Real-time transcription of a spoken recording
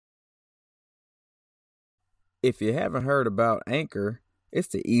If you haven't heard about Anchor, it's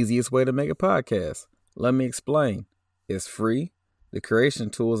the easiest way to make a podcast. Let me explain. It's free. The creation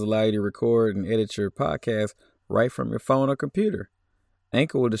tools allow you to record and edit your podcast right from your phone or computer.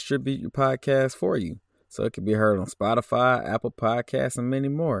 Anchor will distribute your podcast for you, so it can be heard on Spotify, Apple Podcasts, and many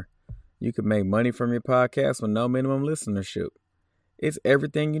more. You can make money from your podcast with no minimum listenership. It's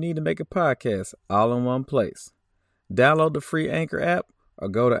everything you need to make a podcast, all in one place. Download the free Anchor app or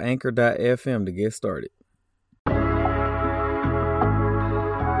go to anchor.fm to get started.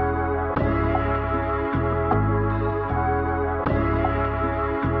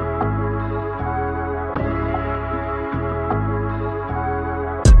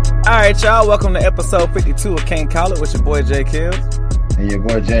 All right, y'all. Welcome to episode 52 of Can't Call It with your boy Jay Kills. And your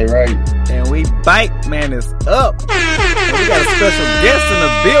boy Jay Wright. And we bike, man, is up. And we got a special guest in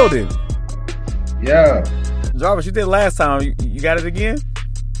the building. Yeah. Jarvis, you did last time. You got it again?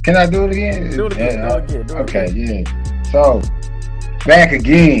 Can I do it again? Do it again. Okay, yeah. So, back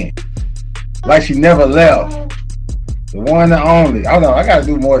again. Like she never left. The one and only. Hold on, I got to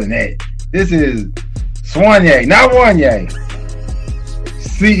do more than that. This is Swanye, not Wanye.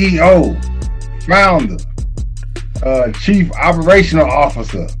 CEO, founder, chief operational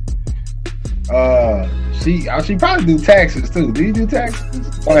officer. She probably do taxes too. Do you do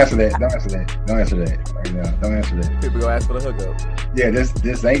taxes? Don't answer that. Don't answer that right now. Don't answer that. People go ask for the hookup. Yeah,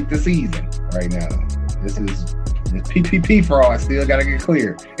 this ain't the season right now. This PPP fraud still gotta get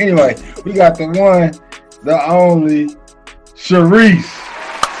clear. Anyway, we got the one, the only, Sharice.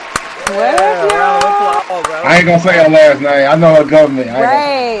 I ain't gonna say her last name. I know her government.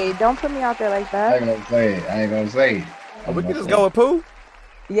 Right. Don't put me out there like that. I ain't gonna say it. We can just go with Pooh.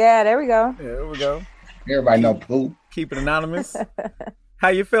 Yeah, there we go. Yeah, there we go. Everybody know Pooh. Keep it anonymous. How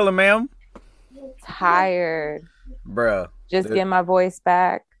you feeling, ma'am? Tired. Bruh. Just getting my voice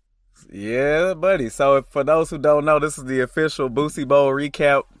back. Yeah, buddy. So for those who don't know, this is the official Boosie Bowl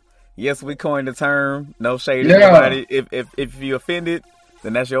recap. Yes, we coined the term. No shade to anybody. If you offended,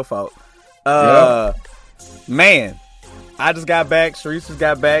 then that's your fault. Man, I just got back. Sharice just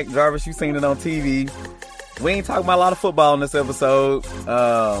got back. Jarvis, you seen it on TV. We ain't talking about a lot of football in this episode.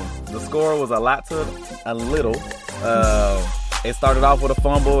 The score was a lot to a little. It started off with a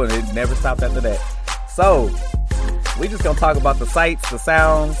fumble and it never stopped after that. So we just gonna talk about the sights, the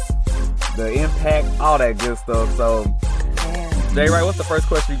sounds, the impact, all that good stuff. So, Jay Wright, what's the first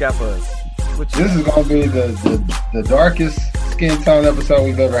question you got for us? This is gonna be the darkest skin tone episode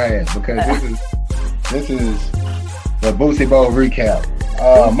we've ever had because this is the Boosie Bowl recap.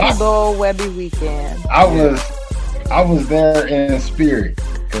 Boosie Bowl Webby weekend. I was there in spirit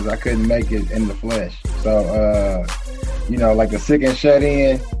because I couldn't make it in the flesh. So like the sick and shut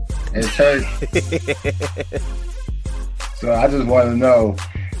in at church. So I just want to know,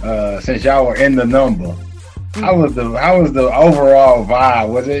 since y'all were in the number, how was the overall vibe?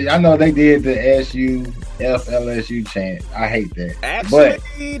 Was it? I know they did the SUFLSU chant. I hate that.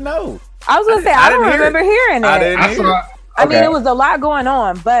 Actually, no. I was gonna say I don't remember hearing it. I mean, it was a lot going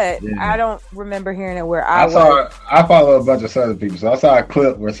on, but I don't remember hearing it where I was. I follow a bunch of Southern people, so I saw a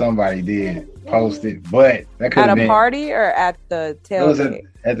clip where somebody did post it, but that could have been at a party or at the tailgate. It was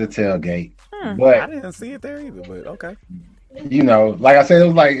at the tailgate, but I didn't see it there either. But okay. Like I said,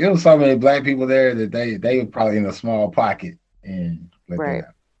 it was so many black people there that they were probably in a small pocket and right.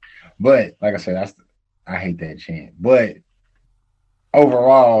 But like I said, I hate that chant. But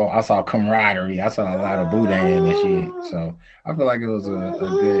overall, I saw camaraderie. I saw a lot of boudin and shit. So I feel like it was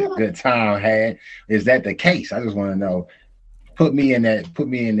a good time had. Is that the case? I just want to know. Put me in that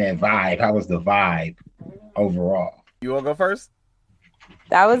vibe. How was the vibe overall? You want to go first?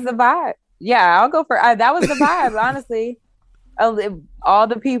 That was the vibe. Yeah, I'll go first. That was the vibe, honestly. All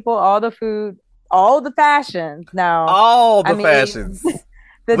the people, all the food, all the fashions. Now, all the fashions.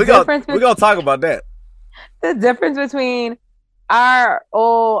 We're gonna talk about that. The difference between our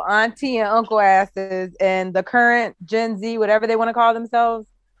old auntie and uncle asses and the current Gen Z, whatever they want to call themselves.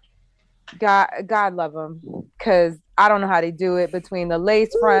 God love them, because I don't know how they do it between the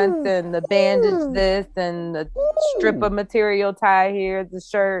lace fronts and the bandage this and the strip of material tie here, the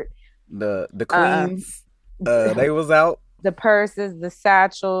shirt. The queens, they was out. The purses, the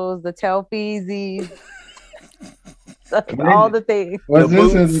satchels, the Telfeezys, all the things. Was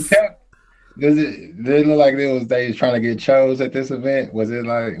this a tech? Did it look like they was trying to get chose at this event? Was it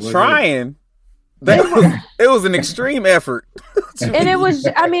like trying? It was an extreme effort. And it was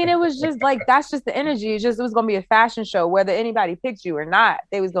just like, that's just the energy. It was going to be a fashion show, whether anybody picked you or not.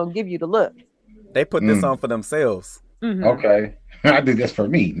 They was going to give you the look. They put this on for themselves. Mm-hmm. Okay. I did this for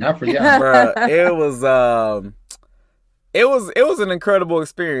me, not for y'all. Bruh, it was an incredible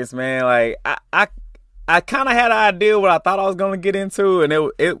experience, man. Like I I kind of had an idea what I thought I was going to get into,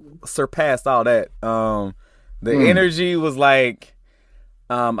 and it surpassed all that. The energy was like,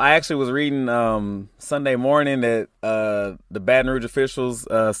 I actually was reading Sunday morning that the Baton Rouge officials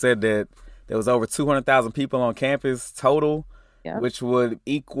said that there was over 200,000 people on campus total, which would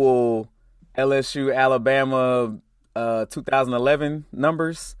equal LSU, Alabama 2011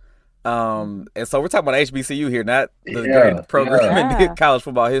 numbers. And so we're talking about HBCU here, not the great program in college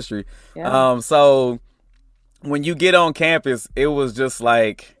football history. So when you get on campus, it was just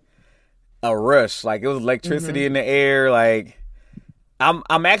like a rush. Like, it was electricity in the air. Like,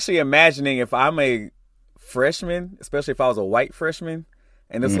 I'm actually imagining if I'm a freshman, especially if I was a white freshman,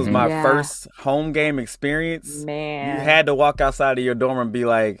 and this was my first home game experience, man, you had to walk outside of your dorm and be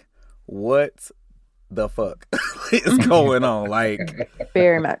like, what the fuck is going on? Like,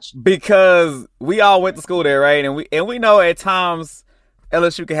 very much, because we all went to school there, right? And we know at times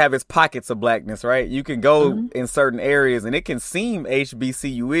LSU can have its pockets of blackness, right? You can go in certain areas and it can seem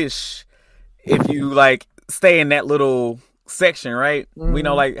HBCU-ish if you like stay in that little section, right? We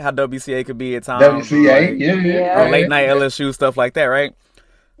know like how WCA could be at times. WCA, or late night LSU, stuff like that, right?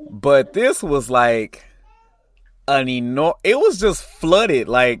 But this was like it was just flooded.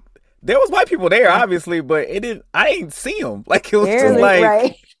 Like, there was white people there, obviously, but I didn't see them. Like, it was just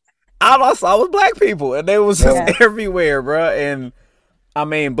like all I saw was black people, and they was just everywhere, bro. And I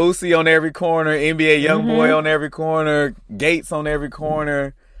mean, Boosie on every corner, NBA YoungBoy on every corner, Gates on every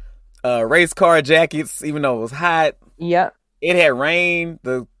corner, race car jackets, even though it was hot. Yep. It had rained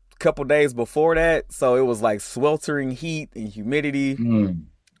the couple days before that, so it was like sweltering heat and humidity.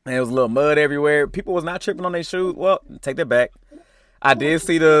 And it was a little mud everywhere. People was not tripping on their shoes. Well, take that back. I did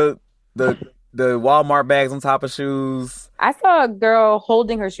see the Walmart bags on top of shoes. I saw a girl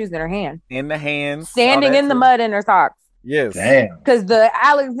holding her shoes in her hand. In the hands. Standing in the mud in her socks. Yes. Damn. Because the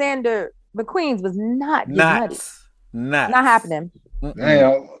Alexander McQueen's was not happening.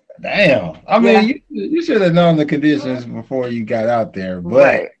 Damn. I mean, you should have known the conditions before you got out there.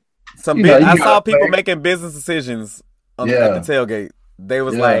 But I saw people making business decisions at the tailgate. They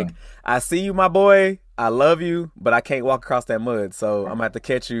was like, I see you, my boy. I love you, but I can't walk across that mud. So I'm going to have to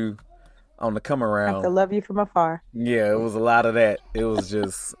catch you on the come around. I have to love you from afar. Yeah, it was a lot of that. It was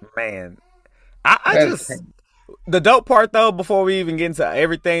just, man. The dope part, though, before we even get into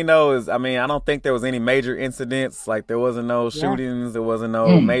everything, though, is, I mean, I don't think there was any major incidents. Like, there wasn't no shootings. There wasn't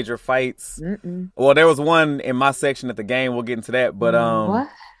no major fights. Well, there was one in my section at the game. We'll get into that. But, what?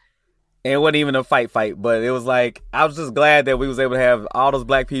 It wasn't even a fight, but it was like, I was just glad that we was able to have all those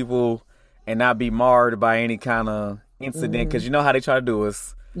black people and not be marred by any kind of incident. Because you know how they try to do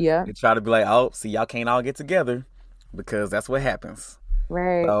us. Yeah. They try to be like, oh, see, y'all can't all get together because that's what happens.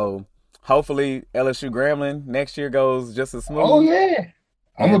 Right. So hopefully LSU Grambling next year goes just as smooth. Oh, yeah.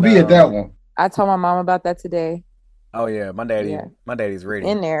 I'm going to be at that one. I told my mom about that today. Oh, yeah. My daddy's ready.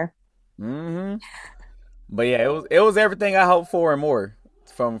 In there. But yeah, it was everything I hoped for and more.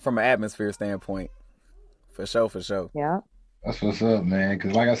 From an atmosphere standpoint, for sure. Yeah, that's what's up, man.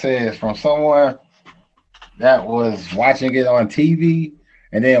 Because like I said, from someone that was watching it on TV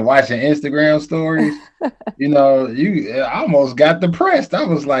and then watching Instagram stories, I almost got depressed. I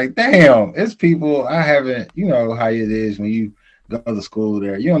was like, damn, it's people I haven't. You know how it is when you go to school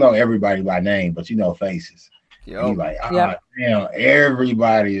there. You don't know everybody by name, but you know faces. You're like, damn,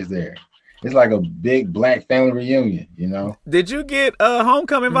 everybody is there. It's like a big black family reunion, you know? Did you get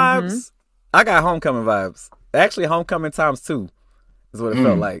homecoming vibes? I got homecoming vibes. Actually, homecoming times 2 is what it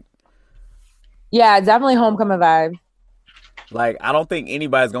felt like. Yeah, definitely homecoming vibes. Like, I don't think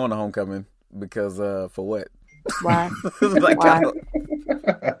anybody's going to homecoming because for what? Why? Why?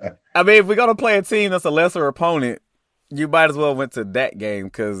 I mean, if we're going to play a team that's a lesser opponent, you might as well went to that game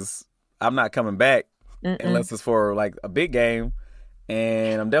because I'm not coming back unless it's for like a big game.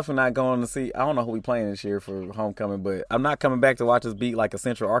 And I'm definitely not going to see. I don't know who we playing this year for homecoming, but I'm not coming back to watch us beat like a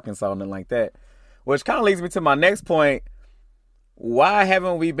Central Arkansas or nothing like that. Which kind of leads me to my next point. Why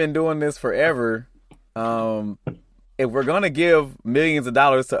haven't we been doing this forever? If we're going to give millions of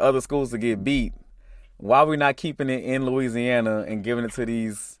dollars to other schools to get beat, why are we not keeping it in Louisiana and giving it to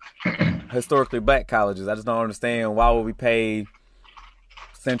these historically black colleges? I just don't understand. Why would we pay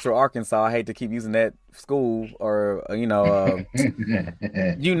Central Arkansas, I hate to keep using that school, or you name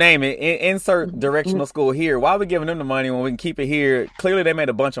it, insert directional school here. Why are we giving them the money when we can keep it here? Clearly they made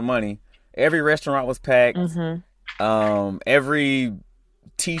a bunch of money. Every restaurant was packed. Every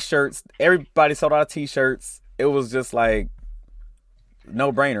t-shirts, everybody sold out of t-shirts. It was just like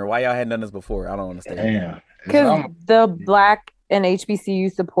no brainer. Why y'all hadn't done this before? I don't understand. Because the black and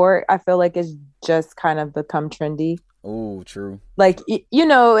HBCU support, I feel like, is just kind of become trendy. Oh, true. Like,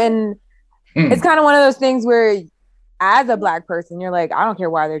 and It's kind of one of those things where, as a Black person, you're like, I don't care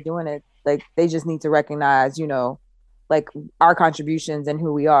why they're doing it. Like, they just need to recognize, like our contributions and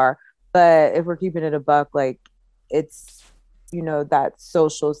who we are. But if we're keeping it a buck, like, it's, that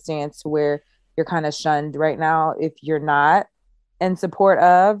social stance where you're kind of shunned right now if you're not in support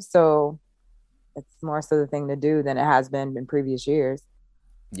of. So it's more so the thing to do than it has been in previous years.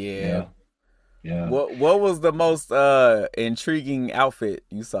 Yeah. Yeah. What was the most intriguing outfit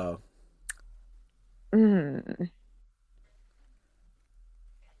you saw?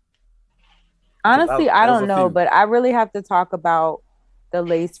 Honestly, I don't know, but I really have to talk about the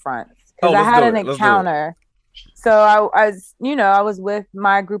lace fronts because I had an encounter. So I was with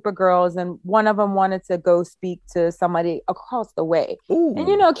my group of girls, and one of them wanted to go speak to somebody across the way. Ooh.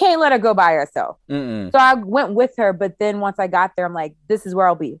 And can't let her go by herself. So I went with her, but then once I got there, I'm like, this is where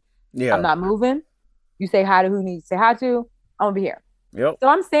I'll be. Yeah, I'm not moving. You say hi to who needs to say hi to. I'm gonna be here. Yep. So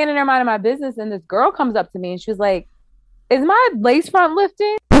I'm standing there minding my business, and this girl comes up to me, and she's like, "Is my lace front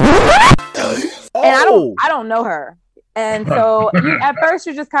lifting?" And I don't know her, and so at first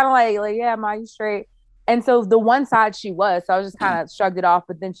you're just kind of like, yeah, Ma, you straight. And so the one side she was, so I was just kind of shrugged it off,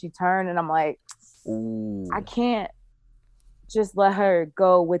 but then she turned, and I'm like, ooh. I can't just let her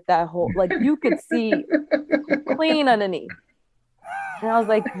go with that whole, like, you could see clean underneath. And I was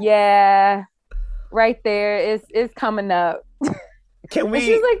like, yeah, right there, it's coming up. Can we? And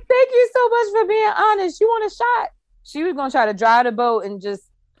she was like, thank you so much for being honest. You want a shot? She was gonna try to drive the boat and just.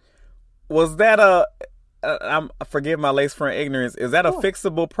 Was that forgive my lace front ignorance. Is that a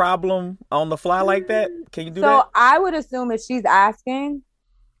fixable problem on the fly like that? Can you do that? So I would assume if she's asking,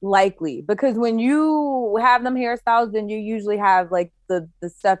 likely, because when you have them hairstyles, then you usually have like the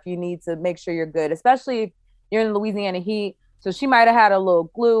stuff you need to make sure you're good, especially if you're in Louisiana heat. So she might have had a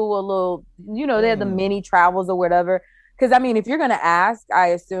little glue, a little, they had the mini travels or whatever. Because I mean, if you're gonna ask, I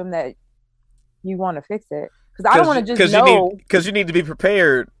assume that you want to fix it. Because I don't want to just know. Because you need to be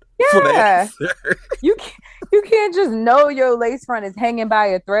prepared. Yeah, you can't just know your lace front is hanging by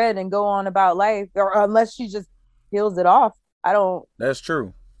a thread and go on about life, or unless she just peels it off. I don't. That's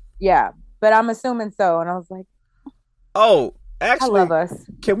true. Yeah, but I'm assuming so, and I was like, "Oh, actually, I love us."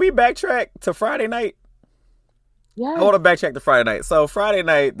 Can we backtrack to Friday night? Yeah, I want to backtrack to Friday night. So Friday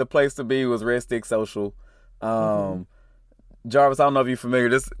night, the place to be was Red Stick Social. Jarvis, I don't know if you're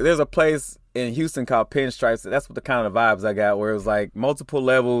familiar. There's a place in Houston called Pinstripes. That's what the kind of vibes I got, where it was like multiple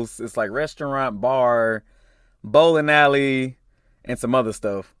levels. It's like restaurant, bar, bowling alley, and some other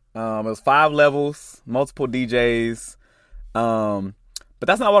stuff. It was 5 levels, multiple DJs. But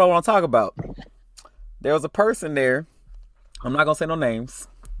that's not what I want to talk about. There was a person there. I'm not going to say no names.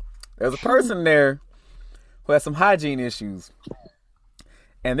 There was a person there who had some hygiene issues.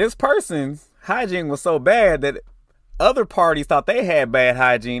 And this person's hygiene was so bad that other parties thought they had bad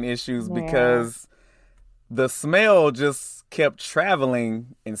hygiene issues because the smell just kept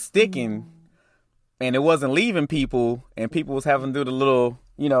traveling and sticking, and it wasn't leaving people, and people was having to do the little,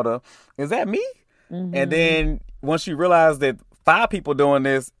 is that me? And then once you realize that 5 people doing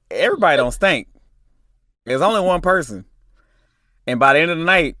this, everybody don't stink. There's only one person. And by the end of the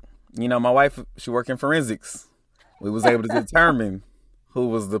night, my wife, she worked in forensics. We was able to determine who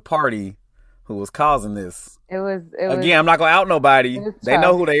was the party who was causing this. It was again, I'm not gonna out nobody. They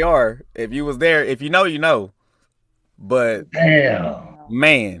know who they are. If you was there, if you know, you know. But damn,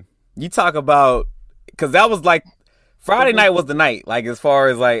 man, you talk about, because that was like Friday night was the night. Like, as far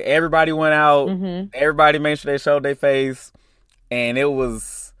as like everybody went out, everybody made sure they showed their face, and it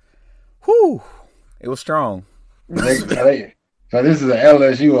was, it was strong. So this is an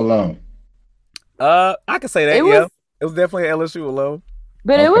LSU alone. I could say that. It was definitely an LSU alone.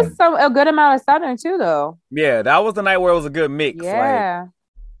 But it was a good amount of Southern too, though. Yeah, that was the night where it was a good mix. Yeah,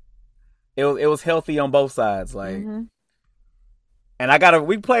 like, it was healthy on both sides. Like, and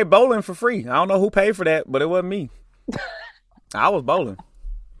we played bowling for free. I don't know who paid for that, but it wasn't me. I was bowling,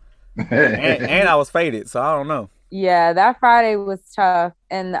 and I was faded, so I don't know. Yeah, that Friday was tough,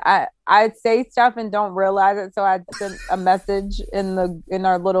 and I'd say stuff and don't realize it, so I sent a message in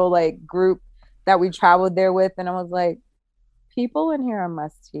our little like group that we traveled there with, and I was like, people in here are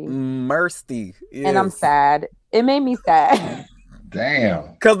musty. Yes. And I'm sad. It made me sad.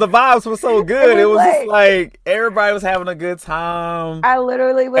 Damn. Because the vibes were so good. It was just like everybody was having a good time. I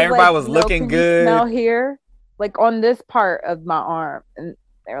literally was everybody was looking good. Smell here, like on this part of my arm, and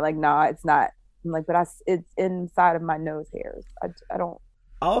they were like, "No, it's not." I'm like, "But it's inside of my nose hairs. I don't."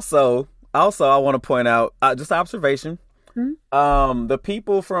 Also, I want to point out just observation. The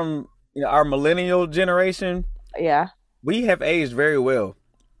people from our millennial generation. Yeah. We have aged very well.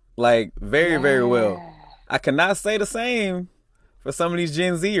 Like, very, very well. I cannot say the same for some of these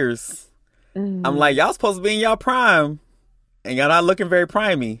Gen Zers. I'm like, y'all supposed to be in y'all prime, and y'all not looking very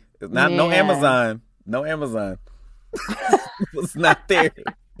primey. No Amazon. No Amazon. It was not there. It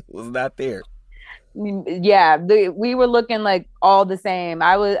was not there. Yeah, we were looking like all the same.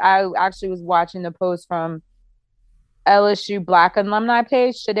 I actually was watching the post from LSU Black alumni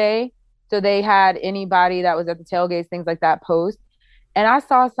page today. So they had anybody that was at the tailgates, things like that post. And I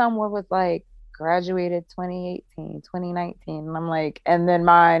saw some where it was like graduated 2018, 2019. And I'm like, and then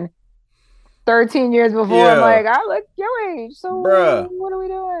mine 13 years before. Yeah. I'm like, I look your age. So bruh, what are we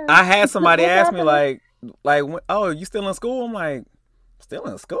doing? I had somebody ask me like, oh, you still in school? I'm like, still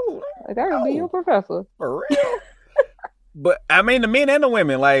in school? Like, I could be your professor. For real? But I mean, the men and the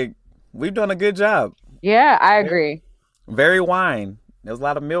women, like, we've done a good job. Yeah, I agree. Very wine. There's a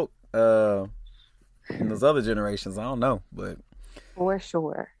lot of milk in those other generations. I don't know, but for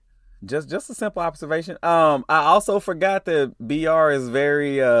sure. Just a simple observation. I also forgot that BR is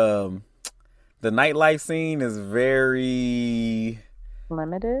very the nightlife scene is very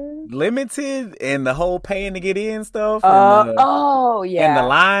limited, and the whole paying to get in stuff. And the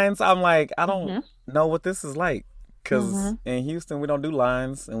lines. I'm like, I don't know what this is like, because in Houston we don't do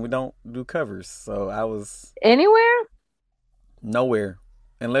lines and we don't do covers. So I was nowhere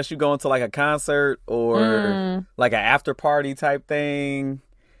unless you go into like a concert or like an after party type thing,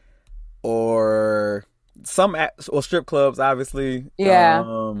 or some strip clubs, obviously.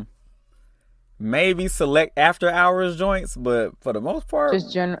 Yeah. Maybe select after hours joints, but for the most part,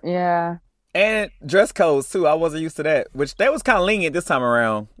 just yeah. And dress codes too. I wasn't used to that, which they was kind of lenient this time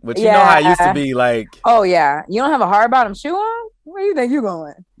around. But you know how it used to be like. Oh yeah, you don't have a hard bottom shoe on? Where you think you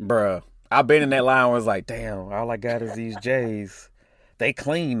going, bruh? I've been in that line where it's like, damn, all I got is these J's. They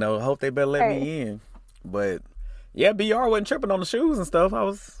clean though. Hope they better let me in. But yeah, BR wasn't tripping on the shoes and stuff.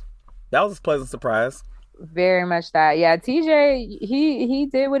 That was a pleasant surprise. Very much that. Yeah, TJ, he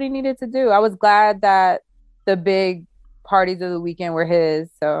did what he needed to do. I was glad that the big parties of the weekend were his,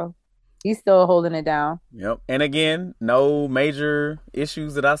 so he's still holding it down. Yep. And again, no major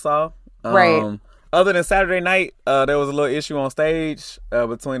issues that I saw. Right. Other than Saturday night, there was a little issue on stage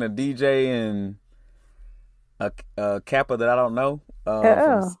between a DJ and a Kappa that I don't know.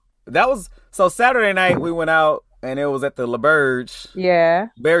 That was so Saturday night we went out and it was at the LaBerge. Yeah.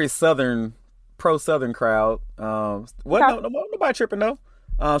 Very southern. Pro-Southern crowd. Nobody tripping though.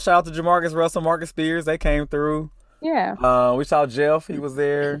 Shout out to Jamarcus Russell, Marcus Spears. They came through. Yeah. We saw Jeff. He was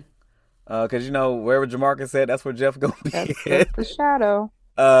there. Because wherever Jamarcus at, that's where Jeff gonna be. That's the shadow.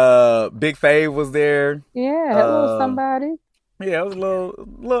 Big Fave was there. Yeah, hello somebody. Yeah, it was a little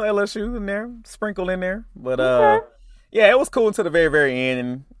LSU in there, sprinkled in there. But yeah, it was cool until the very, very end,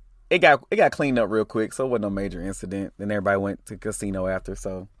 and it got cleaned up real quick, so it wasn't no major incident. Then everybody went to casino after,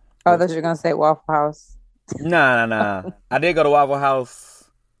 so. Oh, I thought you were going to say Waffle House. Nah. I did go to Waffle House.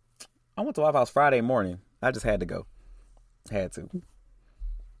 I went to Waffle House Friday morning. I just had to go. Had to.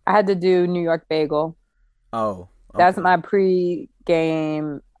 I had to do New York Bagel. Oh. Okay. That's my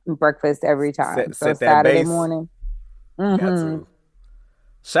pre-game breakfast every time. So Saturday morning. Got to.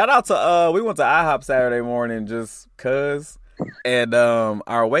 Shout out to, we went to IHOP Saturday morning just cuz. And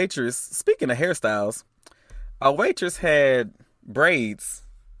our waitress, speaking of hairstyles, our waitress had braids.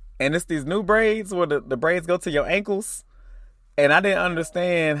 And it's these new braids where the braids go to your ankles. And I didn't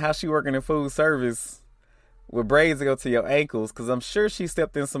understand how she working in food service with braids that go to your ankles. Because I'm sure she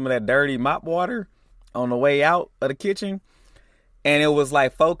stepped in some of that dirty mop water on the way out of the kitchen. And it was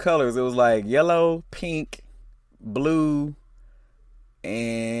like 4 colors. It was like yellow, pink, blue,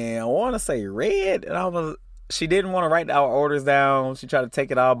 and I want to say red. And she didn't want to write our orders down. She tried to take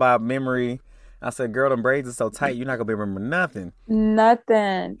it all by memory. I said, girl, them braids are so tight, you're not going to be remember nothing.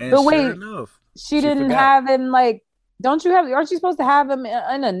 Nothing. And but sure wait, enough, she didn't forgot. Have him like, aren't you supposed to have him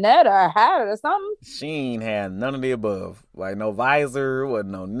in a net or a hat or something? She ain't had none of the above. Like no visor,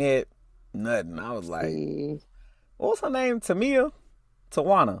 wasn't no net, nothing. I was like, what was her name? Tawana.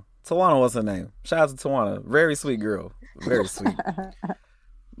 Tawana was her name. Shout out to Tawana. Very sweet girl. Very sweet.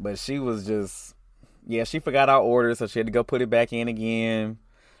 But she was just, she forgot our order, so she had to go put it back in again.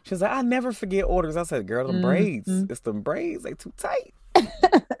 She was like, I never forget orders. I said, girl, them braids. It's them braids. They too tight.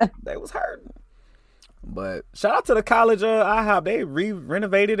 They was hurting. But shout out to the college IHOP. They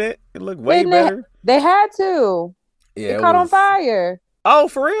renovated it. It looked way better. They had to. Yeah, it caught on fire. Oh,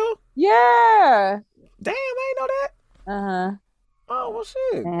 for real? Yeah. Damn, I ain't know that. Uh-huh. Oh, well,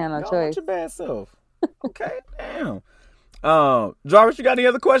 shit. I had no choice. Want your bad self. Okay, damn. Jarvis, you got any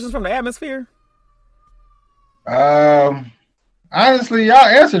other questions from the atmosphere? Honestly, y'all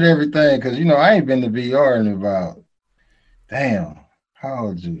answered everything because I ain't been to BR in about how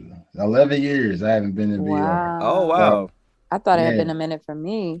old you? 11 years. I haven't been to BR. Wow. Oh wow. I thought it had been a minute for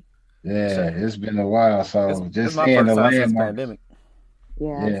me. Yeah, it's been a while. So It's just my seeing first the time since landmarks. pandemic.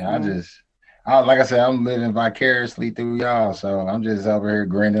 Yeah, like I said, I'm living vicariously through y'all. So I'm just over here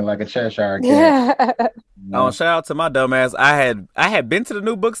grinning like a Cheshire cat. Yeah. You Oh, know? shout out to my dumbass. I had been to the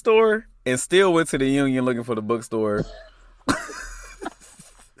new bookstore and still went to the Union looking for the bookstore.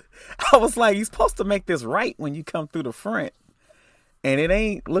 I was like, you're supposed to make this right when you come through the front. And it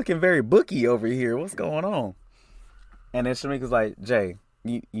ain't looking very booky over here. What's going on? And then Shamika's like, Jay,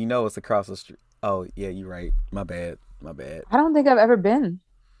 you know it's across the street. Oh, yeah, you're right. My bad. I don't think I've ever been.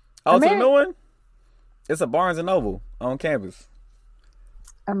 Oh, to the new one? It's a Barnes & Noble on campus.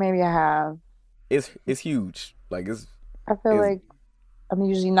 Or maybe I have. It's huge. Like, I feel like I'm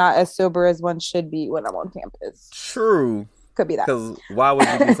usually not as sober as one should be when I'm on campus. True. Could be that. Because why would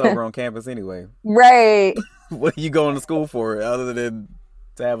you be sober on campus anyway? Right. What are you going to school for other than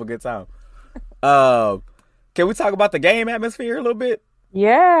to have a good time? Can we talk about the game atmosphere a little bit?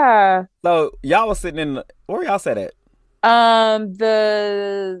 Yeah. So y'all was sitting in where y'all sat at?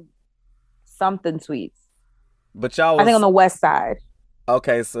 The something suites. But y'all was, I think on the west side.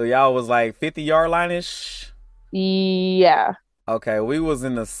 Okay, so y'all was like 50-yard line-ish? Yeah. Okay, we was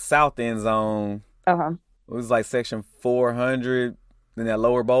in the south end zone. Uh-huh. It was like section 400 in that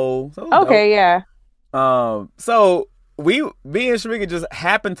lower bowl. So okay, dope. Yeah. So me and Shamika just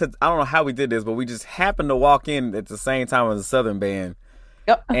happened to, I don't know how we did this, but we just happened to walk in at the same time as the Southern band.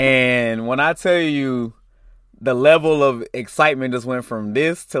 Yep. And when I tell you the level of excitement just went from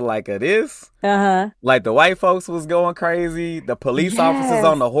this to like a this. Uh-huh. Like the white folks was going crazy. The police officers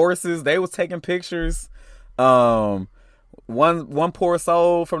on the horses, they was taking pictures. One poor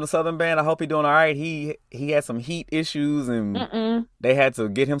soul from the Southern band, I hope he doing all right. He had some heat issues and they had to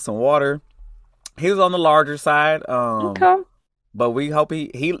get him some water. He was on the larger side. Okay. But we hope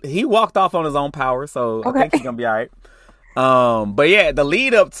he walked off on his own power, so I think he's gonna be all right. But yeah, the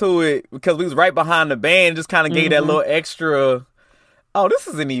lead up to it, because we was right behind the band, just kind of gave that little extra. Oh, this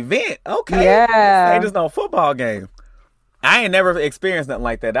is an event. Okay, yeah, ain't just no football game. I ain't never experienced nothing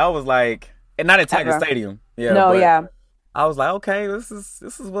like that. I was like, and not at Tiger Stadium. Yeah, no, yeah. I was like, okay, this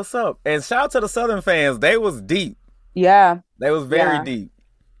is what's up. And shout out to the Southern fans. They was deep. Yeah, they was very deep.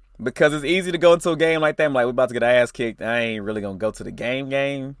 Because it's easy to go into a game like that. I'm like, we're about to get our ass kicked. I ain't really gonna go to the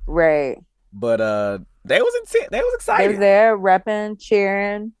game. Right. But they was intense. They was excited. They was there repping,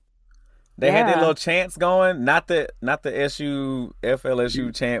 cheering. They had their little chants going. Not the SU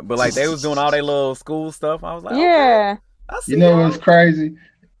FLSU chant, but like they was doing all their little school stuff. I was like, yeah. Okay, I see you know what's crazy?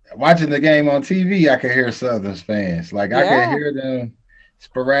 Watching the game on TV, I could hear Southern fans. Like I could hear them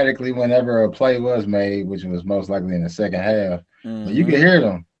sporadically whenever a play was made, which was most likely in the second half. But you could hear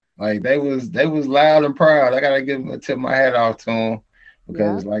them. Like they was loud and proud. I gotta tip my hat off to them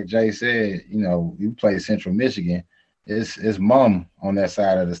because, like Jay said, you know, you play Central Michigan, it's mum on that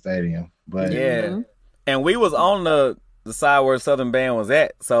side of the stadium. But and we was on the side where Southern band was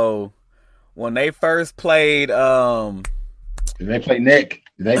at. So when they first played, did they play Nick?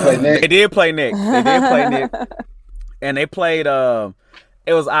 They did play Nick. And they played.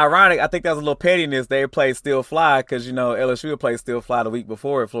 It was ironic. I think that was a little pettiness. They played Still Fly because, you know, LSU played Still Fly the week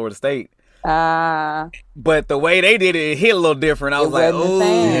before at Florida State. But the way they did it hit a little different. I was like,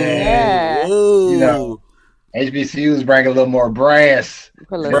 ooh. You know, HBCUs bring a little more brass.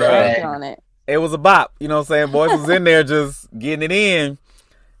 Put a little brass on it. It was a bop. You know what I'm saying? Boys was in there just getting it in.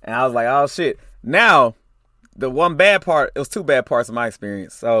 And I was like, oh, shit. Now, the one bad part, it was two bad parts of my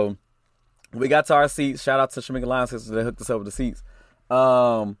experience. So we got to our seats. Shout out to Shamika Lion Sisters that hooked us up with the seats.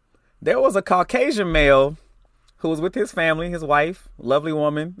 There was a Caucasian male who was with his family, his wife, lovely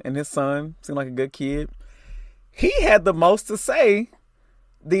woman, and his son. Seemed like a good kid. He had the most to say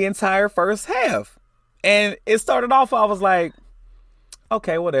the entire first half. And it started off, I was like,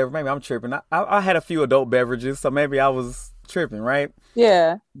 okay, whatever. Maybe I'm tripping. I had a few adult beverages, so maybe I was tripping, right?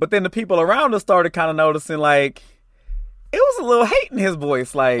 Yeah. But then the people around us started kind of noticing, like, it was a little hate in his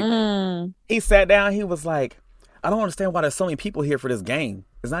voice. Like, he sat down, he was like, I don't understand why there's so many people here for this game.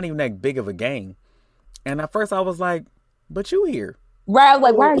 It's not even that big of a game. And at first I was like, but you here. Right, I was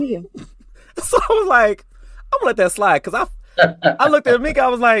like, why are you here? So I was like, I'm gonna let that slide. Cause I looked at Mika, I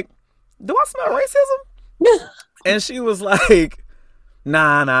was like, do I smell racism? And she was like,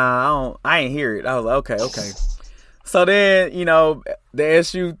 nah, I ain't hear it. I was like, okay. So then, you know, the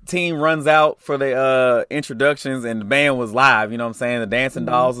SU team runs out for the introductions and the band was live, you know what I'm saying? The Dancing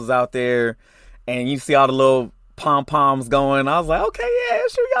Dolls was out there and you see all the little pom-poms going. I was like, okay, yeah,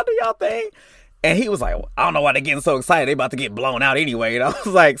 sure, y'all do y'all thing. And he was like, well, I don't know why they're getting so excited. They about to get blown out anyway. And I was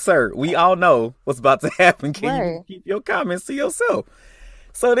like, sir, we all know what's about to happen. Can you keep your comments to yourself?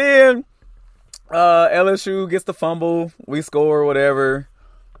 So then LSU gets the fumble. We score, whatever.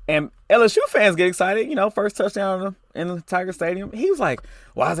 And LSU fans get excited, first touchdown in the Tiger Stadium. He was like,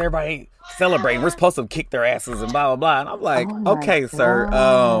 why is everybody celebrating? We're supposed to kick their asses and blah, blah, blah. And I'm like, okay, sir,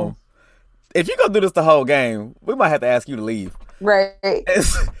 if you're going to do this the whole game, we might have to ask you to leave. Right.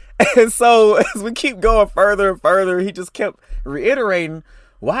 And so as we keep going further and further, he just kept reiterating,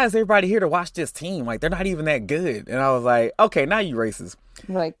 why is everybody here to watch this team? Like, they're not even that good. And I was like, okay, now you racist.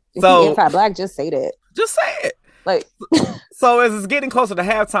 Like, if you anti-black, just say that. Just say it. Like, so as it's getting closer to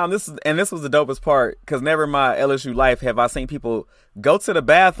halftime, this was the dopest part, because never in my LSU life have I seen people go to the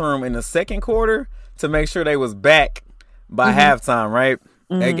bathroom in the second quarter to make sure they was back by halftime, right?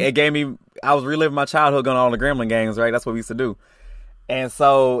 It gave me, I was reliving my childhood going to all the Gremlin games, right? That's what we used to do. And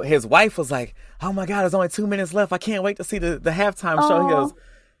so his wife was like, oh my God, there's only 2 minutes left. I can't wait to see the halftime show. He goes,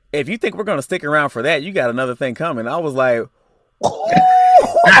 if you think we're going to stick around for that, you got another thing coming. I was like,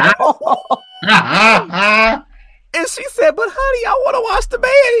 and she said, but honey, I want to watch the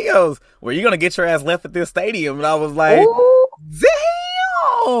band. He goes, well, you're going to get your ass left at this stadium. And I was like,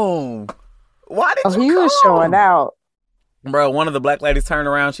 damn. Why did you he come? was showing out. Bro, one of the black ladies turned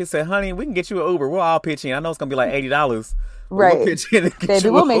around. She said, honey, we can get you an Uber. We'll all pitch in. I know it's going to be like $80. Right. We'll pitch in and get Baby,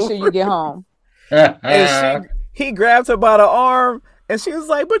 we'll make sure you get home. And he grabbed her by the arm, and she was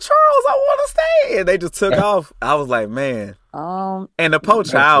like, but Charles, I want to stay. And they just took off. I was like, man. And the poor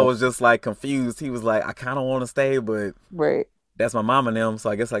child was just like confused. He was like, I kind of want to stay, but that's my mom and them, so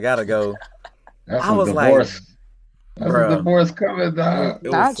I guess I got to go. I was divorce. Like, that's a divorce coming, dog.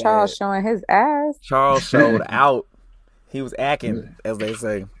 Not Charles showing his ass. Charles showed out. He was acting, as they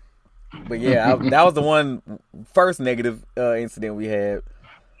say. But yeah, that was the one first negative incident we had.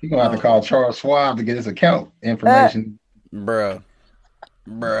 You're going to have to call Charles Schwab to get his account information. Bruh.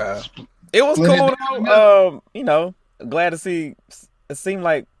 It was cool, though. Glad to see. It seemed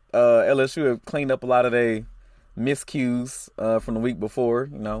like LSU have cleaned up a lot of their miscues from the week before,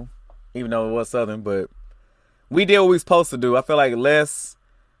 even though it was Southern. But we did what we were supposed to do. I feel like Les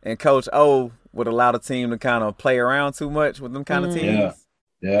and Coach O would allow the team to kind of play around too much with them kind of teams.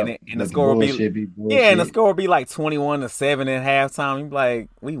 Yeah. And the score would be and the score would be like 21-7 at halftime. You'd be like,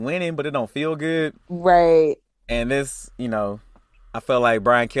 we winning, but it don't feel good. Right. And this, I felt like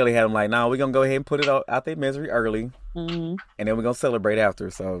Brian Kelly had him like, we're going to go ahead and put it out their misery early. And then we're going to celebrate after.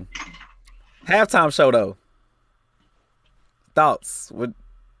 So, halftime show, though. Thoughts?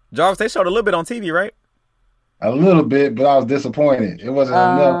 Jarvis, they showed a little bit on TV, right? A little bit, but I was disappointed. It wasn't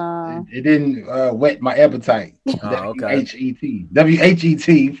enough. It didn't whet my appetite. W-H-E-T.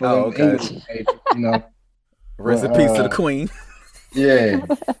 W-H-E-T for English, Rest in peace to the queen. Yeah.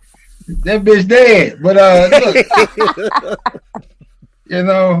 That bitch dead. But look,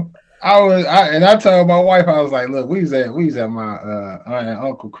 I told my wife, I was like, look, we was at my aunt and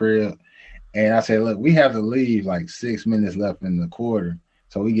uncle crib, and I said, look, we have to leave like 6 minutes left in the quarter,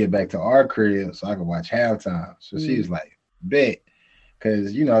 so we get back to our crib so I can watch halftime. So she was like, bet,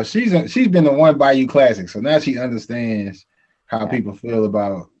 because she's been the one Bayou Classic, so now she understands how people feel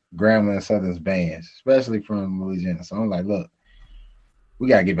about Grambling and Southern's bands, especially from Louisiana. So I'm like, look, we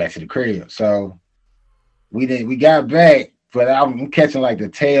gotta get back to the crib. So we got back, but I'm catching like the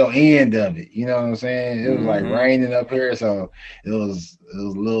tail end of it. You know what I'm saying? It was like raining up here, so it was a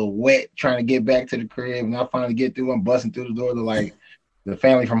little wet trying to get back to the crib. And I finally get through. I'm busting through the door to like the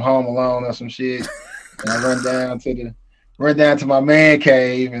family from Home Alone or some shit. And I run down to my man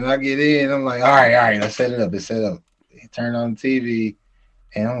cave, and I get in. I'm like, all right, let's set it up. It's set up. Turn on the TV,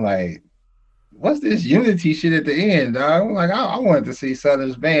 and I'm like, what's this Unity shit at the end, dog? I'm like, I wanted to see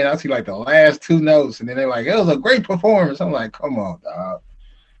Southern's band. I see like the last 2 notes, and then they're like, it was a great performance. I'm like, come on, dog.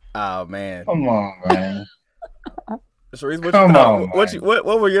 Oh man. Come on, man. Sharice,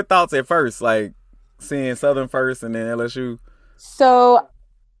 what were your thoughts at first? Like seeing Southern first and then LSU? So,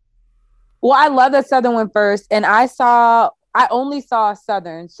 I love that Southern went first, and I only saw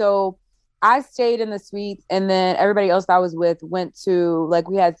Southern. So I stayed in the suites, and then everybody else that I was with went to, like,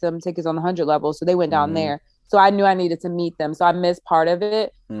 we had some tickets on the 100 level, so they went down there. So I knew I needed to meet them. So I missed part of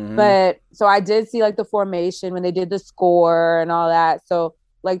it. But so I did see like the formation when they did the score and all that. So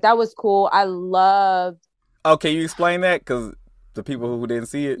like that was cool. I loved. Oh, can you explain that? Because the people who didn't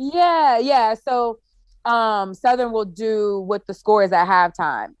see it. Yeah. So Southern will do what the score is at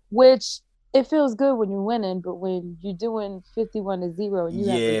halftime, which it feels good when you're winning, but when you're doing 51-0 and you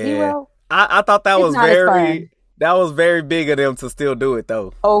have a 0. I thought that was very big of them to still do it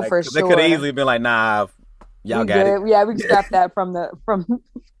though. Oh, like, for sure. They could have easily been like, nah, y'all got it. Yeah, we scrapped that from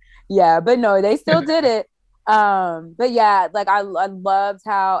yeah, but no, they still did it. But yeah, like I loved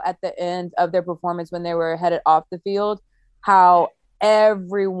how at the end of their performance when they were headed off the field, how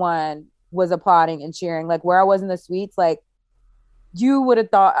everyone was applauding and cheering. Like where I was in the suites, like you would have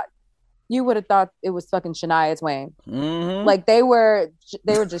thought it was fucking Shania Twain. Mm-hmm. Like they were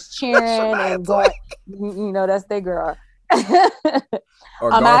just cheering and going, that's their girl. Or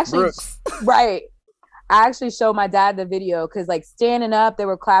Garth Brooks. Right. I actually showed my dad the video because like standing up, they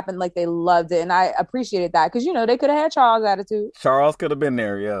were clapping like they loved it. And I appreciated that because, they could have had Charles' attitude. Charles could have been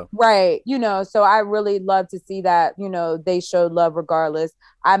there, yeah. Right. So I really love to see that, they showed love regardless.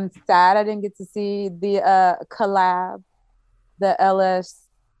 I'm sad I didn't get to see the collab, the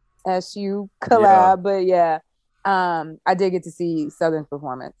LSU collab. But yeah, I did get to see Southern's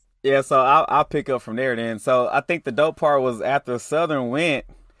performance. Yeah, so I'll pick up from there then. So I think the dope part was after Southern went,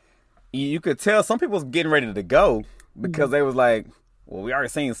 you could tell some people was getting ready to go because they was like, well, we already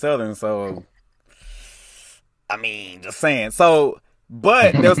seen Southern, so I mean, just saying. So,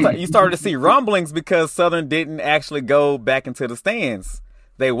 but you started to see rumblings because Southern didn't actually go back into the stands.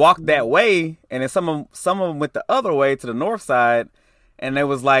 They walked that way, and then some of them went the other way to the north side, and it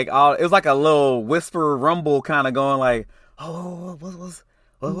was like a little whisper rumble kind of going like, oh,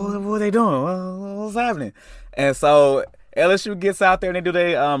 what are they doing? What's happening? And so LSU gets out there and they do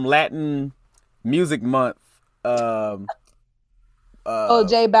their Latin Music Month. J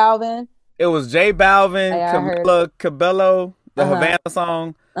Balvin. It was J Balvin, Camila Cabello, the Havana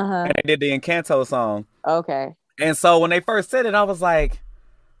song, and they did the Encanto song. Okay. And so when they first said it, I was like,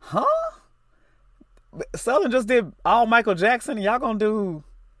 huh? Southern just did all Michael Jackson, and y'all gonna do?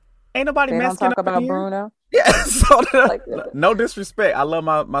 Ain't nobody messing up about here? Bruno. Yeah. So no disrespect. I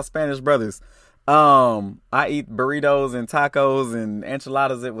love my Spanish brothers. I eat burritos and tacos and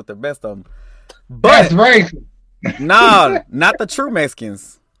enchiladas with the best of them. But that's racist. No, not the true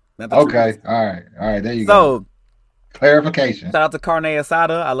Mexicans. Okay. All right. There you go. So clarification. Shout out to Carne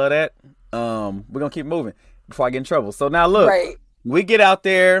Asada. I love that. We're gonna keep moving before I get in trouble. So now look, we get out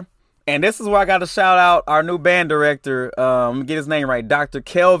there, and this is where I got to shout out our new band director. Let me get his name right, Dr.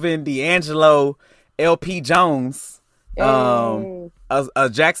 Kelvin D'Angelo LP Jones. A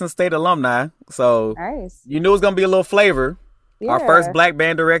Jackson State alumni, so nice. You knew it was gonna be a little flavor. Yeah. Our first black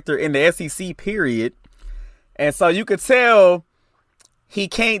band director in the SEC period, and so you could tell he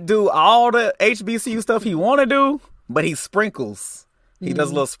can't do all the HBCU stuff he want to do, but he sprinkles. He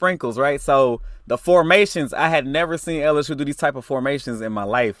does little sprinkles, right? So the formations, I had never seen LSU do these type of formations in my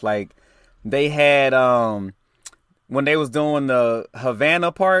life. Like they had when they was doing the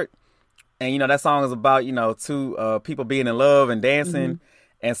Havana part. And, that song is about, two people being in love and dancing.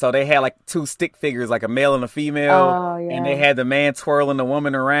 And so they had like two stick figures, like a male and a female. Oh, yeah. And they had the man twirling the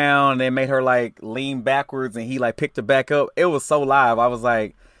woman around. And they made her like lean backwards and he like picked her back up. It was so live. I was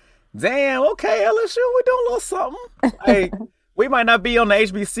like, damn, okay, LSU, we're doing a little something. Like, we might not be on the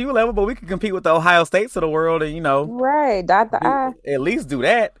HBCU level, but we can compete with the Ohio States of the world and, Right, dot the I. At least do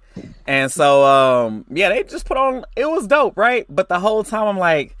that. And so, they just put on, it was dope, right? But the whole time I'm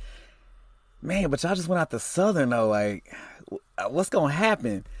like, man, but y'all just went out to Southern though. Like, what's gonna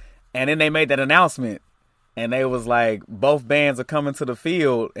happen? And then they made that announcement, and they was like, both bands are coming to the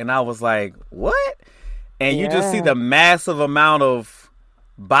field, and I was like, what? And you just see the massive amount of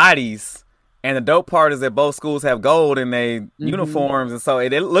bodies, and the dope part is that both schools have gold in their uniforms, and so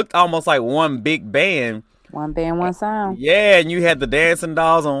it looked almost like one big band. One band, one sound. Yeah, and you had the dancing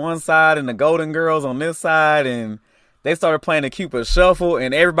dolls on one side and the Golden Girls on this side, and they started playing the Cupid Shuffle,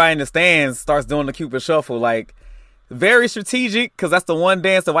 and everybody in the stands starts doing the Cupid Shuffle. Like, very strategic, because that's the one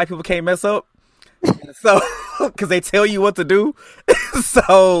dance that white people can't mess up. So, because they tell you what to do.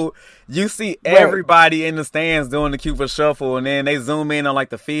 So, you see everybody in the stands doing the Cupid Shuffle, and then they zoom in on,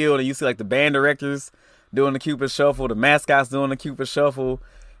 like, the field, and you see, like, the band directors doing the Cupid Shuffle, the mascots doing the Cupid Shuffle.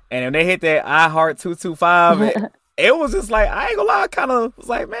 And when they hit that I Heart 225, it was just like, I ain't gonna lie, I kind of was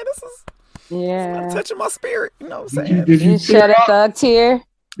like, man, this is... Yeah, it's touching my spirit. You know what I'm saying? Did you shed a thug tear?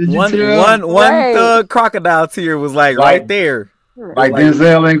 One thug crocodile tear was like right there. Like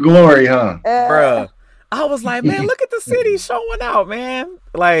Denzel in Glory, huh? Bruh. I was like, man, look at the city showing out, man.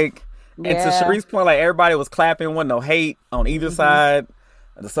 Like, and to Sharice's point, like everybody was clapping, wasn't no hate on either side.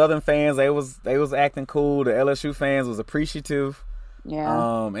 The Southern fans, they was acting cool. The LSU fans was appreciative.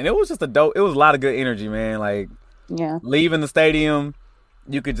 Yeah. And it was just it was a lot of good energy, man. Like, leaving the stadium,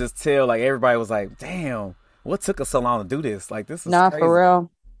 you could just tell, like, everybody was like, damn, what took us so long to do this? Like, this is crazy. For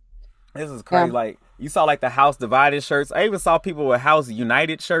real. This is crazy. Yeah. Like, you saw, like, the House Divided shirts. I even saw people with House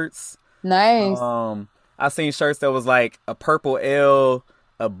United shirts. Nice. I seen shirts that was, like, a purple L,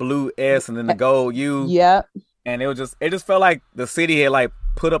 a blue S, and then the gold U. Yep. And it just felt like the city had, like,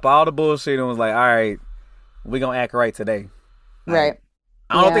 put up all the bullshit and was like, all right, we gonna act right today. Right.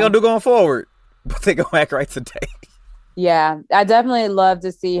 I don't know what they're gonna do going forward, but they gonna act right today. Yeah, I definitely love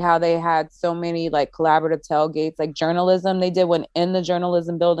to see how they had so many like collaborative tailgates, like journalism. They did one in the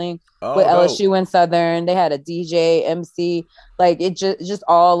journalism building with LSU and Southern. They had a DJ, MC, like it just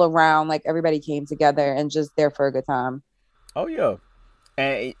all around. Like everybody came together and just there for a good time. Oh yeah,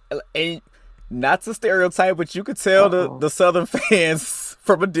 and not to stereotype, but you could tell the Southern fans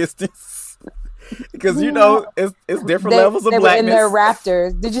from a distance because you know it's different levels of blackness. Were in their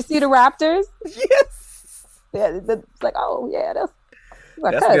Raptors. Did you see the Raptors? Yes. Yeah, it's like, oh yeah, that's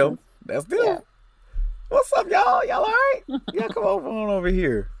them. That's them. Yeah. What's up, y'all? Y'all all right? Yeah, come on over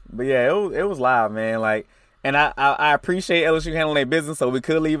here. But yeah, it was live, man. Like, and I appreciate LSU handling their business, so we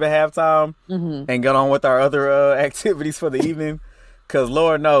could leave at halftime and get on with our other activities for the evening. Cause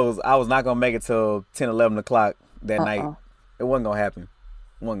Lord knows I was not gonna make it till 10, 11 o'clock that night. It wasn't gonna happen.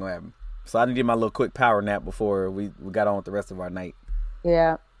 So I did my little quick power nap before we got on with the rest of our night.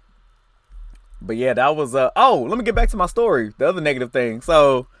 Yeah. But yeah, that was let me get back to my story. The other negative thing.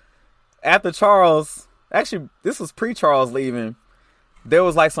 So after Charles, actually this was pre-Charles leaving, there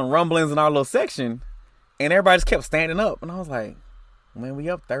was like some rumblings in our little section and everybody just kept standing up. And I was like, man, we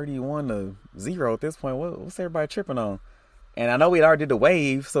up 31-0 at this point. What's everybody tripping on? And I know we already did the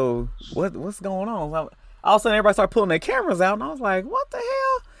wave, so what's going on? All of a sudden everybody started pulling their cameras out and I was like, what the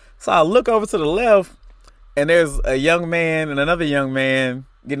hell? So I look over to the left and there's a young man and another young man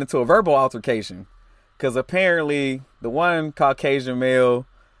getting into a verbal altercation because apparently the one Caucasian male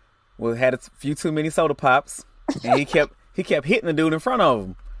had a few too many soda pops and he kept hitting the dude in front of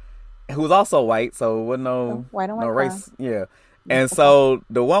him who was also white, so it wasn't no race. Yeah. And so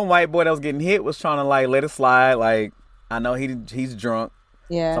the one white boy that was getting hit was trying to like let it slide, like I know he's drunk,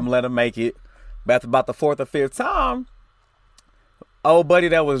 so I'm gonna let him make it. But after about the fourth or fifth time, old buddy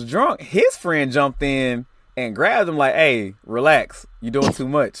that was drunk, his friend jumped in and grabbed him like, hey, relax, you're doing too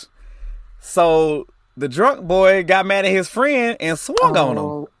much. So the drunk boy got mad at his friend and swung on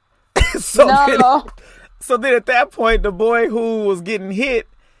him. So then at that point, the boy who was getting hit,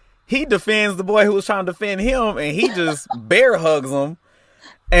 he defends the boy who was trying to defend him and he just bear hugs him.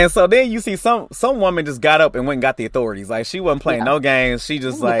 And so then you see some woman just got up and went and got the authorities. Like she wasn't playing no games. She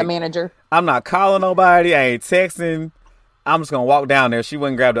just like, the manager. I'm not calling nobody. I ain't texting. I'm just going to walk down there. She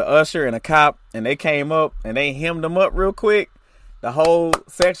went and grabbed the usher and a cop, and they came up, and they hemmed them up real quick. The whole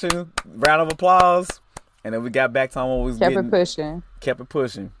section, round of applause, and then we got back to what we was Kept getting. Kept it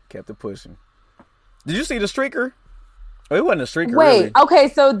pushing. Did you see the streaker? Oh, it wasn't a streaker, Wait, really. Okay,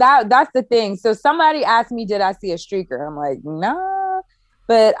 so that's the thing. So somebody asked me, did I see a streaker? I'm like, nah.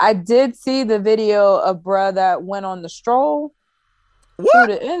 But I did see the video of bruh that went on the stroll. What?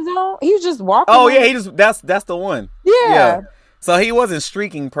 Through the end zone. He was just walking. Oh yeah, that's the one. Yeah. So he wasn't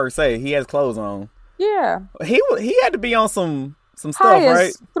streaking per se. He has clothes on. Yeah. He had to be on some stuff,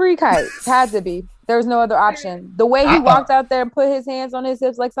 right? 3 kites had to be. There was no other option. The way he walked out there and put his hands on his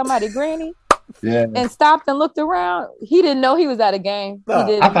hips like somebody granny. Yeah. And stopped and looked around. He didn't know he was at a game.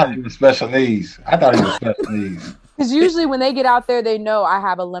 No, I thought he was special needs. Because usually when they get out there, they know I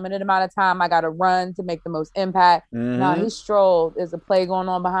have a limited amount of time. I got to run to make the most impact. Now he strolled. There's a play going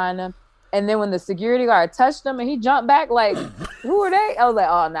on behind him. And then when the security guard touched him and he jumped back like, who are they? I was like,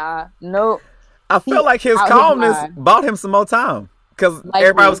 oh, nah, nope. I felt like his calmness bought him some more time because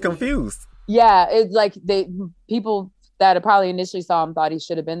everybody was confused. Yeah, it's like people that probably initially saw him thought he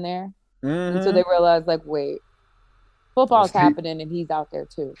should have been there. Until they realized, like, wait, football's happening and he's out there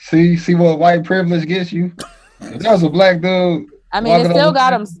too. See what white privilege gets you? If that was a black dude. I mean, it still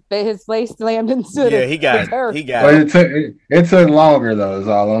got him. His face slammed into the he got it. It took longer though. Is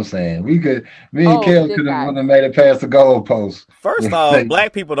all I'm saying. Me and Kel could have made it past the goalpost. First off,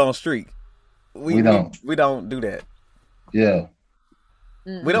 black people don't streak. We don't. We don't do that. Yeah.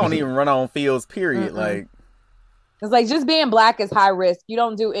 We don't even run on fields. Period. Like. It's like just being black is high risk. You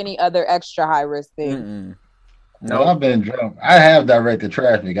don't do any other extra high risk thing. No, I've been drunk. I have directed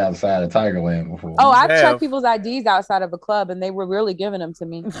traffic outside of Tigerland before. Oh, I've checked people's IDs outside of a club, and they were really giving them to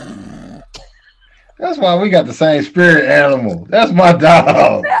me. That's why we got the same spirit animal. That's my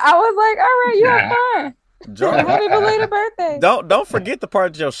dog. I was like, all right, you have fun. Happy belated birthday. Don't forget the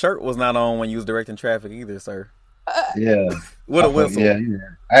part that your shirt was not on when you was directing traffic either, sir. Yeah. With a whistle. Yeah.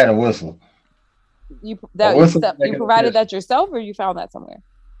 I had a whistle. You provided that yourself, or you found that somewhere?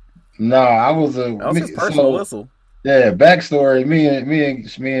 No, I was personal whistle. Yeah, backstory. Me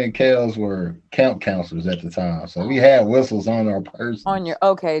and Kels were camp counselors at the time, so we had whistles on our person. On your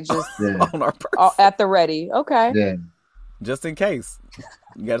just on our person. At the ready. Okay. Yeah. Just in case,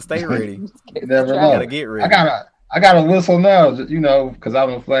 you got to stay ready. You never know. Got to get ready. I got a whistle now, because I'm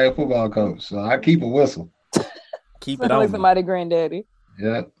a flag football coach, so I keep a whistle. Keep it on. Like somebody granddaddy.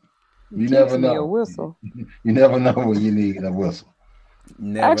 Yeah. You never know. A whistle. You never know when you need a whistle.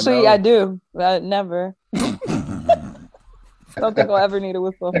 Actually, I do. Never. I don't think I'll ever need a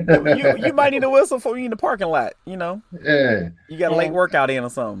whistle. You might need a whistle for you in the parking lot. You know. Yeah. You got a late workout in or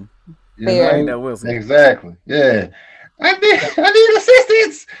something. Fair. You need that whistle. Exactly. Yeah. I need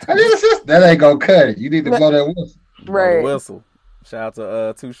assistance. That ain't gonna cut it. You need to blow that whistle. Right. Whistle. Shout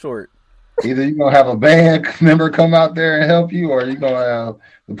out to Too Short. Either you're gonna have a band member come out there and help you, or you're gonna have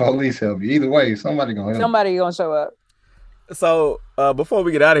the police help you. Either way, somebody gonna help. Somebody gonna show up. So before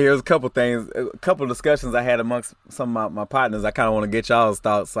we get out of here, there's a couple things, a couple of discussions I had amongst some of my partners. I kind of want to get y'all's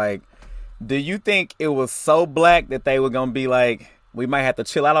thoughts. Like, do you think it was so black that they were gonna be like, we might have to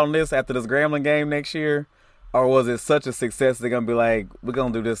chill out on this after this Grambling game next year, or was it such a success they're gonna be like, we're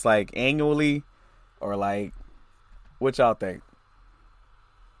gonna do this like annually, or like, what y'all think?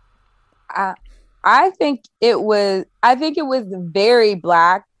 I think it was very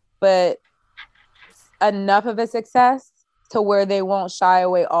black, but enough of a success to where they won't shy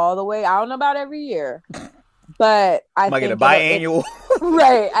away all the way. I don't know about every year, but I think get a biannual.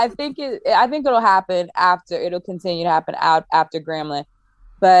 Right. I think it'll happen after. It'll continue to happen after Grambling,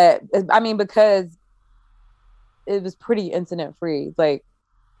 but I mean, because it was pretty incident free. Like,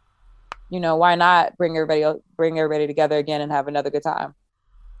 why not bring everybody together again and have another good time?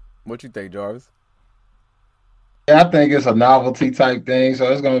 What you think, Jarvis? Yeah, I think it's a novelty type thing.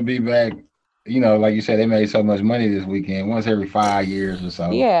 So it's going to be back, like you said, they made so much money this weekend, once every 5 years or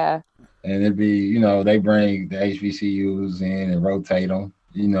so. Yeah. And it'd be, they bring the HBCUs in and rotate them,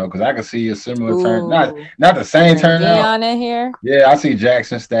 because I could see a similar turn. Not the same turnout. Deion in here. Yeah, I see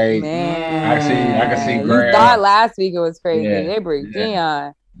Jackson State. Man. I can see Graham. You thought last week it was crazy. Yeah. They bring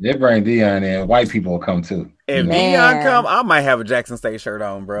Deion. They bring Deion in. White people will come too. If Deion come, I might have a Jackson State shirt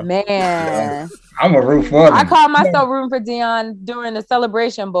on, bro. Man. I'm a root for him. I called myself rooting for Deion during the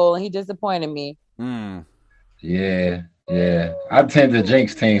Celebration Bowl, and he disappointed me. Yeah. I tend to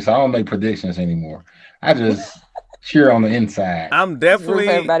jinx teams, so I don't make predictions anymore. I just cheer on the inside. I'm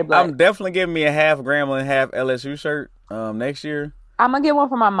definitely giving me a half Grambling, half LSU shirt next year. I'm gonna get one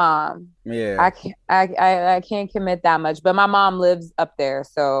for my mom. Yeah, I can't commit that much, but my mom lives up there,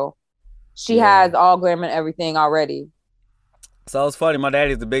 so she has all Grambling everything already. So it's funny. My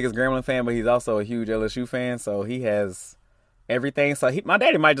daddy's the biggest Grambling fan, but he's also a huge LSU fan, so he has everything. So my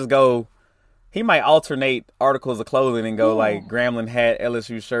daddy might just go. He might alternate articles of clothing and go like Grambling hat,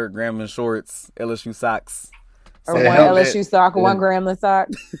 LSU shirt, Grambling shorts, LSU socks, or one LSU sock, or one Grambling sock.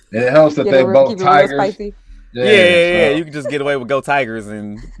 It helps that they both Tigers. Yeah. You can just get away with go Tigers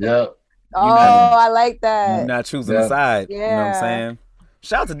and I like that. You're not choosing a side. Yeah. You know what I'm saying?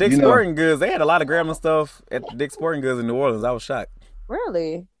 Shout out to Dick's Sporting Goods. They had a lot of Grambling stuff at Dick's Sporting Goods in New Orleans. I was shocked.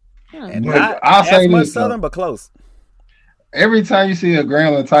 Really? And not as much Southern, but close. Every time you see a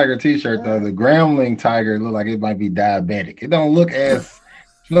Grambling Tiger t-shirt, though, the Grambling Tiger look like it might be diabetic. It don't look as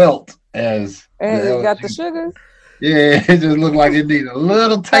felt as. And it got the sugars. Yeah, it just looked like it need a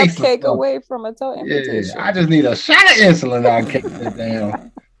little taste. Cake away from a toe amputation. Yeah, I just need a shot of insulin. I'll kick it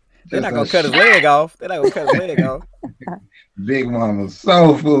down. They're not gonna cut his leg off. Big Mama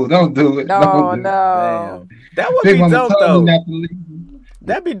Soul Food. Don't do it. No. Damn. That would be dope though.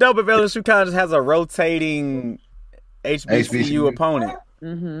 That'd be dope if LSU kind of just has a rotating HBCU opponent.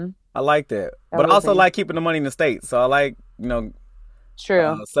 Mm-hmm. I like that. But I also like keeping the money in the state. So I like,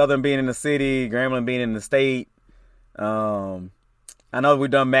 True. Southern being in the city, Grambling being in the state. I know we've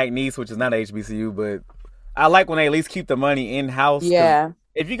done McNeese, which is not HBCU, but I like when they at least keep the money in-house. Yeah.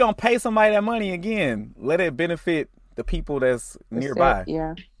 If you're going to pay somebody that money, again, let it benefit the people that's nearby.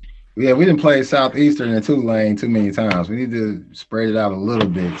 Yeah. Yeah, we didn't play Southeastern and Tulane too many times. We need to spread it out a little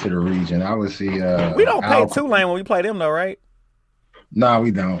bit to the region. I would see. We don't pay Tulane when we play them, though, right? No,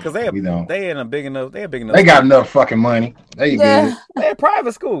 we don't. Because we don't. They in a big enough. They big enough. They got enough fucking money. They good. They're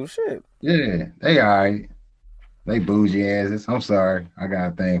private school. Shit. Yeah, they all right. They bougie asses. I'm sorry. I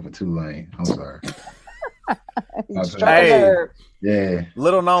got a thing for Tulane. I'm sorry. Hey, yeah.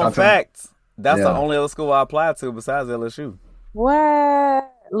 Little known facts. That's the only other school I applied to besides LSU. What?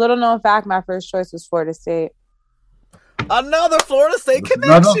 Little known fact, my first choice was Florida State. Another Florida State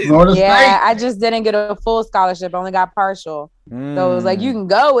connection. I just didn't get a full scholarship. I only got partial. So it was like, you can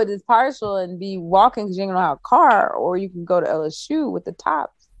go with this partial and be walking because you don't have a car, or you can go to LSU with the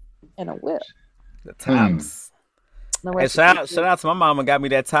tops and a whip. The tops. And shout out to my mama, got me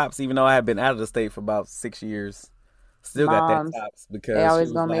that tops, even though I had been out of the state for about 6 years. Still got that tops because they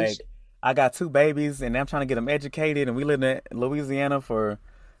always gonna make I got 2 babies and I'm trying to get them educated, and we live in Louisiana for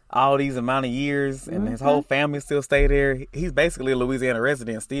all these amount of years, and his whole family still stay there. He's basically a Louisiana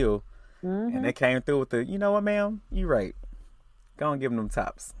resident still. And they came through with the, you know what, ma'am? You right. Go and give them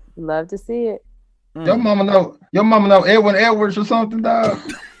tops. Love to see it. Your mama know Edwin Edwards or something, dog.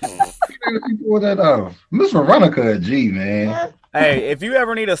 She pulled that off. Miss Veronica, a G, man. Hey, if you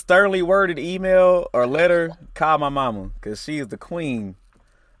ever need a sternly worded email or letter, call my mama, because she is the queen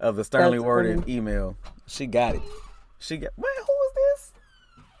of the sternly worded email. She got it. Man, who is this?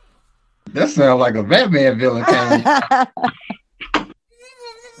 That sounds like a Batman villain.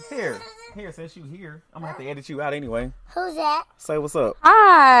 Here, since you here, I'm gonna have to edit you out anyway. Who's that? Say what's up.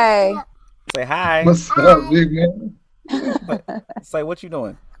 Hi. Say hi. What's up, big man? Say what you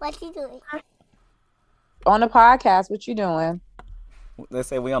doing. What you doing? On the podcast, what you doing? Let's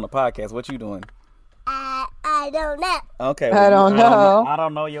say we on the podcast. What you doing? I don't know. Okay. I don't know. I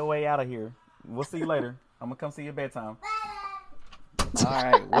don't know your way out of here. We'll see you later. I'm gonna come see you at bedtime. All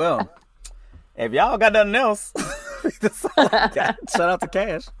right. Well, if y'all got nothing else, that's all I got. Shout out to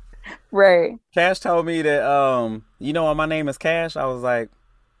Cash. Right. Cash told me that my name is Cash. I was like,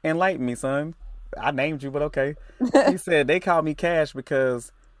 enlighten me, son. I named you, but okay. He said they call me Cash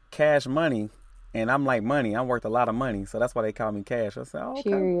because cash money, and I'm like money. I'm worth a lot of money, so that's why they call me Cash. I said, okay.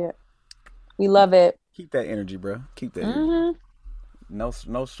 Period. We love it. Keep that energy, bro. Keep that energy.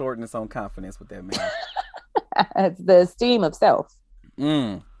 No shortness on confidence with that man. It's the esteem of self.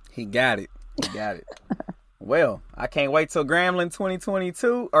 He got it. Well, I can't wait till Grambling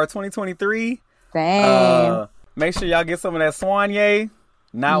 2022 or 2023. Same. Make sure y'all get some of that Soigné,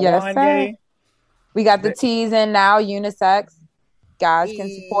 not Wanye. We got the tees in now, unisex. Guys can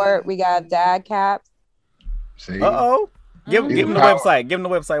support. We got dad caps. See? Give them the website. Give them the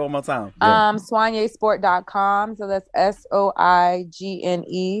website one more time. SoigneSport.com. So that's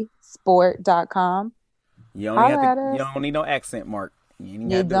SOIGNE sport.com. You don't need no accent mark.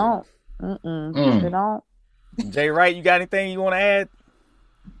 You don't. You don't. Jay Wright, you got anything you want to add?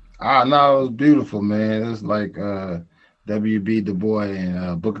 No, it was beautiful, man. It was like WB Du Bois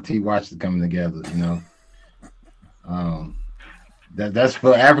and Booker T. Washington coming together, you know. That's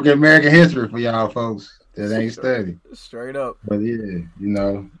for African American history for y'all folks that ain't studied. Straight up. But yeah, you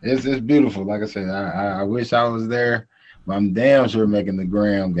know, it's beautiful. Like I said, I wish I was there, but I'm damn sure making the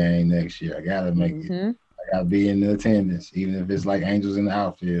Graham game next year. I gotta make it. I gotta be in the attendance, even if it's like Angels in the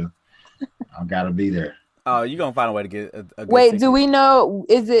outfield. I gotta be there. Oh, you're gonna find a way to get a good Wait, ticket. do we know?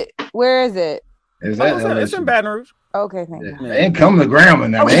 Where is it? It's in Baton Rouge. Okay, thank you. They ain't coming to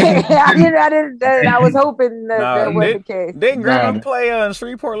Grambling now. Okay. I didn't. I was hoping that was the case. Didn't Grambling play in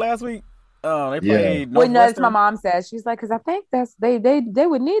Shreveport last week? They played. Well, no, that's my mom said. She's like, because I think that's they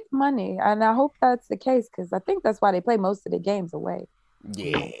would need money, and I hope that's the case because I think that's why they play most of the games away.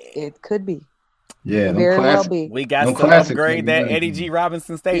 Yeah, it could be. Yeah, very well be. We got to upgrade that Eddie G.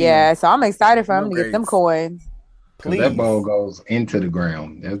 Robinson Stadium. Yeah, so I'm excited for him to get them coins. Please. That ball goes into the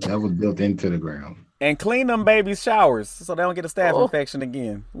ground. That was built into the ground. And clean them babies' showers so they don't get a staph infection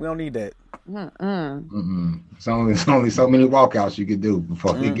again. We don't need that. It's only so many walkouts you can do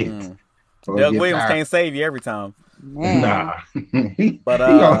before you get. Doug Williams can't save you every time. Man. Nah,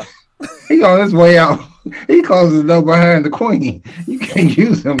 but he on his way out. He closes the door behind the queen. You can't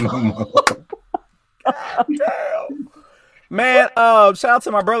use him no more. Damn. Man, shout out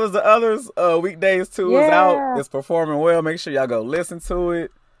to my brothers the others. Weekdays 2 is out. It's performing well. Make sure y'all go listen to it.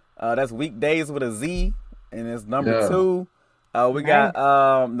 That's Weekdays with a Z, and it's number 2. We got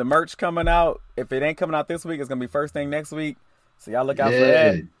the merch coming out. If it ain't coming out this week, it's gonna be first thing next week. So y'all look out for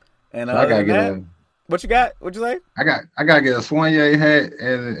that. And so I gotta get what you got? What'd you say? I gotta get a Soigné hat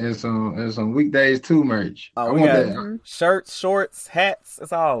and some Weekdays 2 merch. Oh, we got shirts, shorts, hats.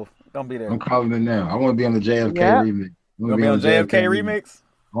 It's all gonna be there. I'm calling it now. I want to be on the JFK remix. You gonna be on JFK remix?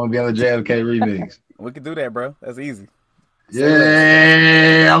 I want to be on the JFK remix. We can do that, bro. That's easy.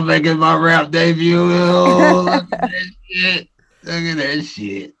 Yeah, I'm making my rap debut. Look at that shit. Look at that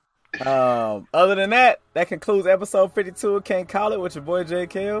shit. Other than that concludes episode 52 of Can't Call It with your boy Jay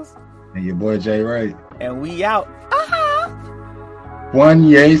Kills. And your boy Jay Wright. And we out. One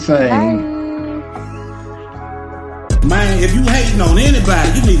yay saying. Man, if you hating on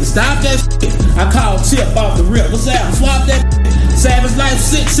anybody, you need to stop that shit. I called Tip off the rip. What's up? Swap that shit. Savage Life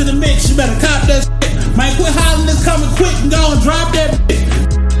 6 in the mix. You better cop that shit. Man, quit hollering this coming quick and go and drop that shit.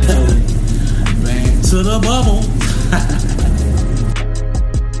 Man, to the bubble.